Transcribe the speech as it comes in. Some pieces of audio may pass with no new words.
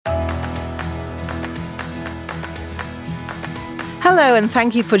Hello, and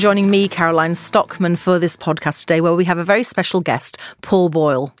thank you for joining me, Caroline Stockman, for this podcast today, where we have a very special guest, Paul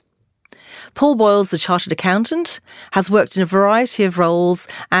Boyle. Paul Boyle's a chartered accountant, has worked in a variety of roles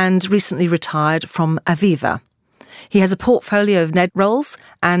and recently retired from Aviva. He has a portfolio of NED roles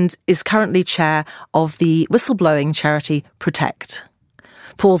and is currently chair of the whistleblowing charity Protect.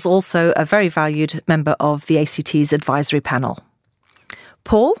 Paul's also a very valued member of the ACT's advisory panel.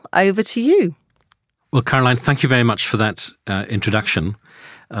 Paul, over to you. Well, Caroline, thank you very much for that introduction.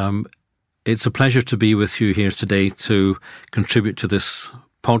 It's a pleasure to be with you here today to contribute to this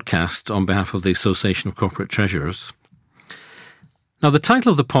podcast on behalf of the Association of Corporate Treasurers. Now, the title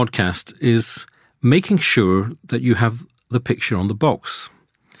of the podcast is Making Sure That You Have the Picture on the Box.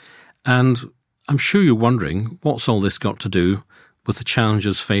 And I'm sure you're wondering, what's all this got to do with the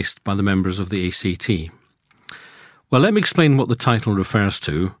challenges faced by the members of the ACT? Well, let me explain what the title refers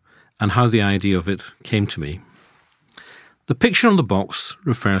to and how the idea of it came to me. The picture on the box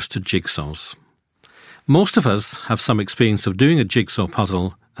refers to jigsaws. Most of us have some experience of doing a jigsaw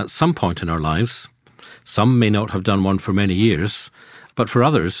puzzle at some point in our lives. Some may not have done one for many years, but for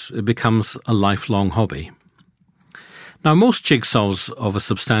others it becomes a lifelong hobby. Now, most jigsaws of a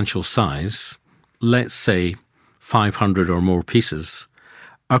substantial size, let's say 500 or more pieces,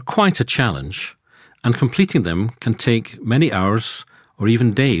 are quite a challenge, and completing them can take many hours or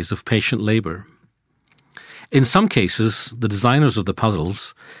even days of patient labour. In some cases, the designers of the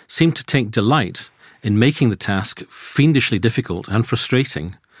puzzles seem to take delight in making the task fiendishly difficult and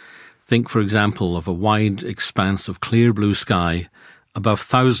frustrating. Think, for example, of a wide expanse of clear blue sky above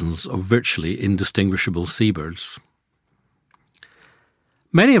thousands of virtually indistinguishable seabirds.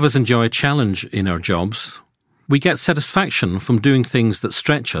 Many of us enjoy a challenge in our jobs. We get satisfaction from doing things that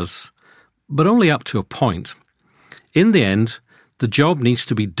stretch us, but only up to a point. In the end, the job needs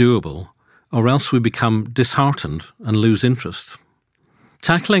to be doable, or else we become disheartened and lose interest.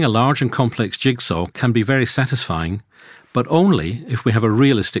 Tackling a large and complex jigsaw can be very satisfying, but only if we have a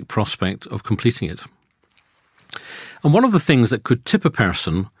realistic prospect of completing it. And one of the things that could tip a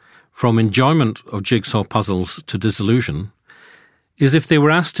person from enjoyment of jigsaw puzzles to disillusion is if they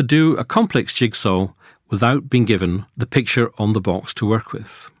were asked to do a complex jigsaw without being given the picture on the box to work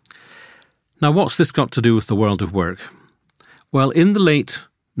with. Now, what's this got to do with the world of work? Well, in the late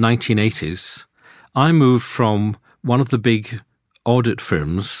 1980s, I moved from one of the big audit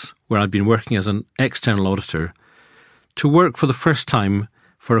firms where I'd been working as an external auditor to work for the first time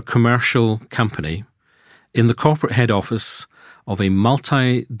for a commercial company in the corporate head office of a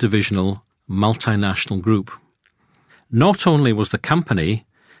multi-divisional, multinational group. Not only was the company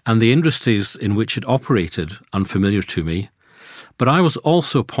and the industries in which it operated unfamiliar to me, but I was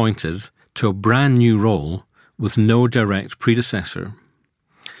also appointed to a brand new role with no direct predecessor.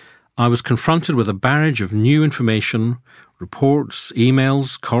 I was confronted with a barrage of new information, reports,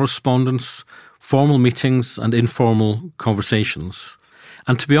 emails, correspondence, formal meetings and informal conversations.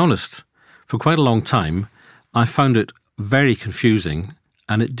 And to be honest, for quite a long time, I found it very confusing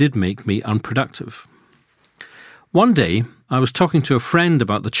and it did make me unproductive. One day, I was talking to a friend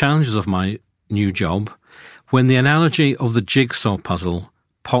about the challenges of my new job when the analogy of the jigsaw puzzle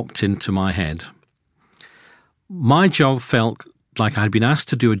popped into my head. My job felt like I had been asked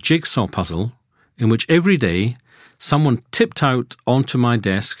to do a jigsaw puzzle in which every day someone tipped out onto my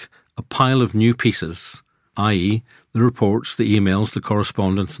desk a pile of new pieces, i.e. the reports, the emails, the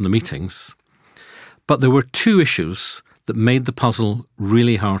correspondence and the meetings. But there were two issues that made the puzzle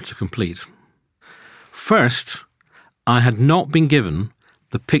really hard to complete. First, I had not been given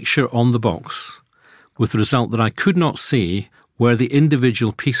the picture on the box, with the result that I could not see where the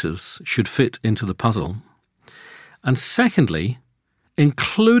individual pieces should fit into the puzzle. And secondly,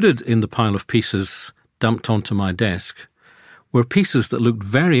 included in the pile of pieces dumped onto my desk were pieces that looked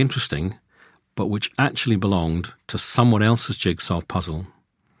very interesting, but which actually belonged to someone else's jigsaw puzzle.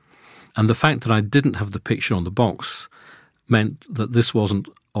 And the fact that I didn't have the picture on the box meant that this wasn't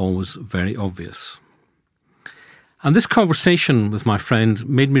always very obvious. And this conversation with my friend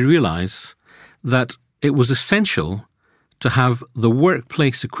made me realise that it was essential to have the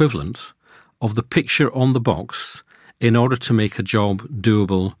workplace equivalent of the picture on the box in order to make a job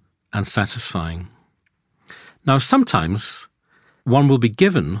doable and satisfying. Now, sometimes one will be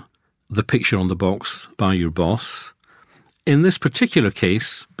given the picture on the box by your boss. In this particular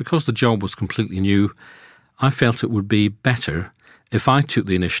case, because the job was completely new, I felt it would be better if I took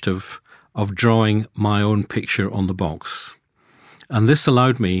the initiative of drawing my own picture on the box. And this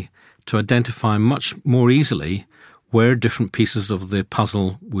allowed me to identify much more easily where different pieces of the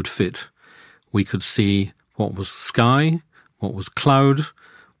puzzle would fit. We could see what was sky, what was cloud,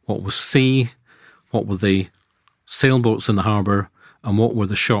 what was sea, what were the sailboats in the harbour, and what were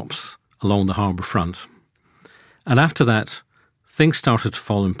the shops along the harbour front. And after that, things started to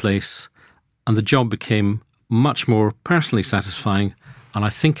fall in place and the job became much more personally satisfying, and I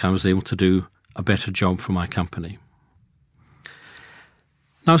think I was able to do a better job for my company.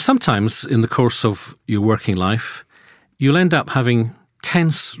 Now, sometimes in the course of your working life, you'll end up having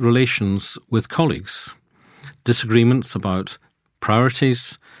tense relations with colleagues, disagreements about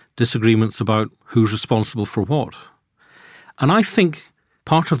priorities, disagreements about who's responsible for what. And I think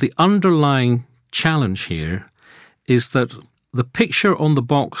part of the underlying challenge here is that the picture on the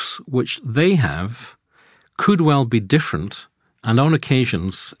box which they have could well be different and on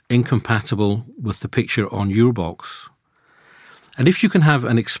occasions incompatible with the picture on your box. And if you can have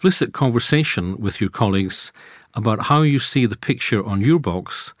an explicit conversation with your colleagues about how you see the picture on your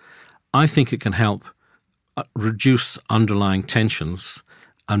box, I think it can help reduce underlying tensions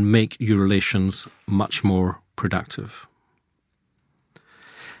and make your relations much more productive.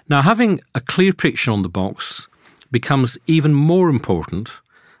 Now, having a clear picture on the box becomes even more important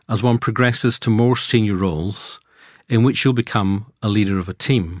as one progresses to more senior roles in which you'll become a leader of a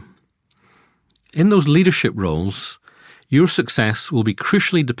team. In those leadership roles, your success will be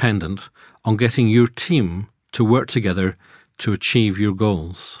crucially dependent on getting your team to work together to achieve your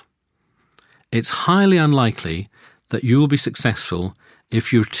goals. It's highly unlikely that you will be successful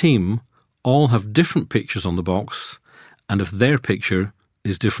if your team all have different pictures on the box and if their picture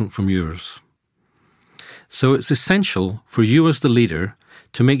is different from yours. So it's essential for you as the leader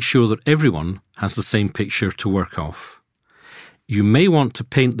to make sure that everyone has the same picture to work off. You may want to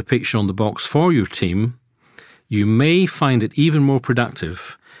paint the picture on the box for your team. You may find it even more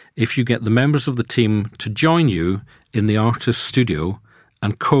productive if you get the members of the team to join you in the artist's studio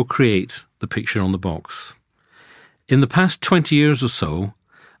and co-create the picture on the box. In the past 20 years or so,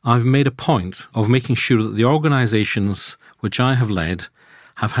 I've made a point of making sure that the organisations which I have led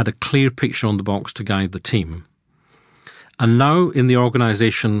have had a clear picture on the box to guide the team. And now in the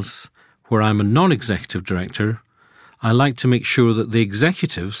organisations where I'm a non-executive director, I like to make sure that the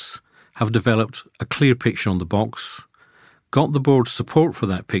executives have developed a clear picture on the box, got the board's support for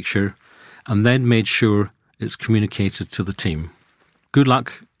that picture, and then made sure it's communicated to the team. Good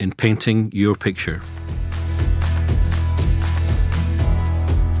luck in painting your picture.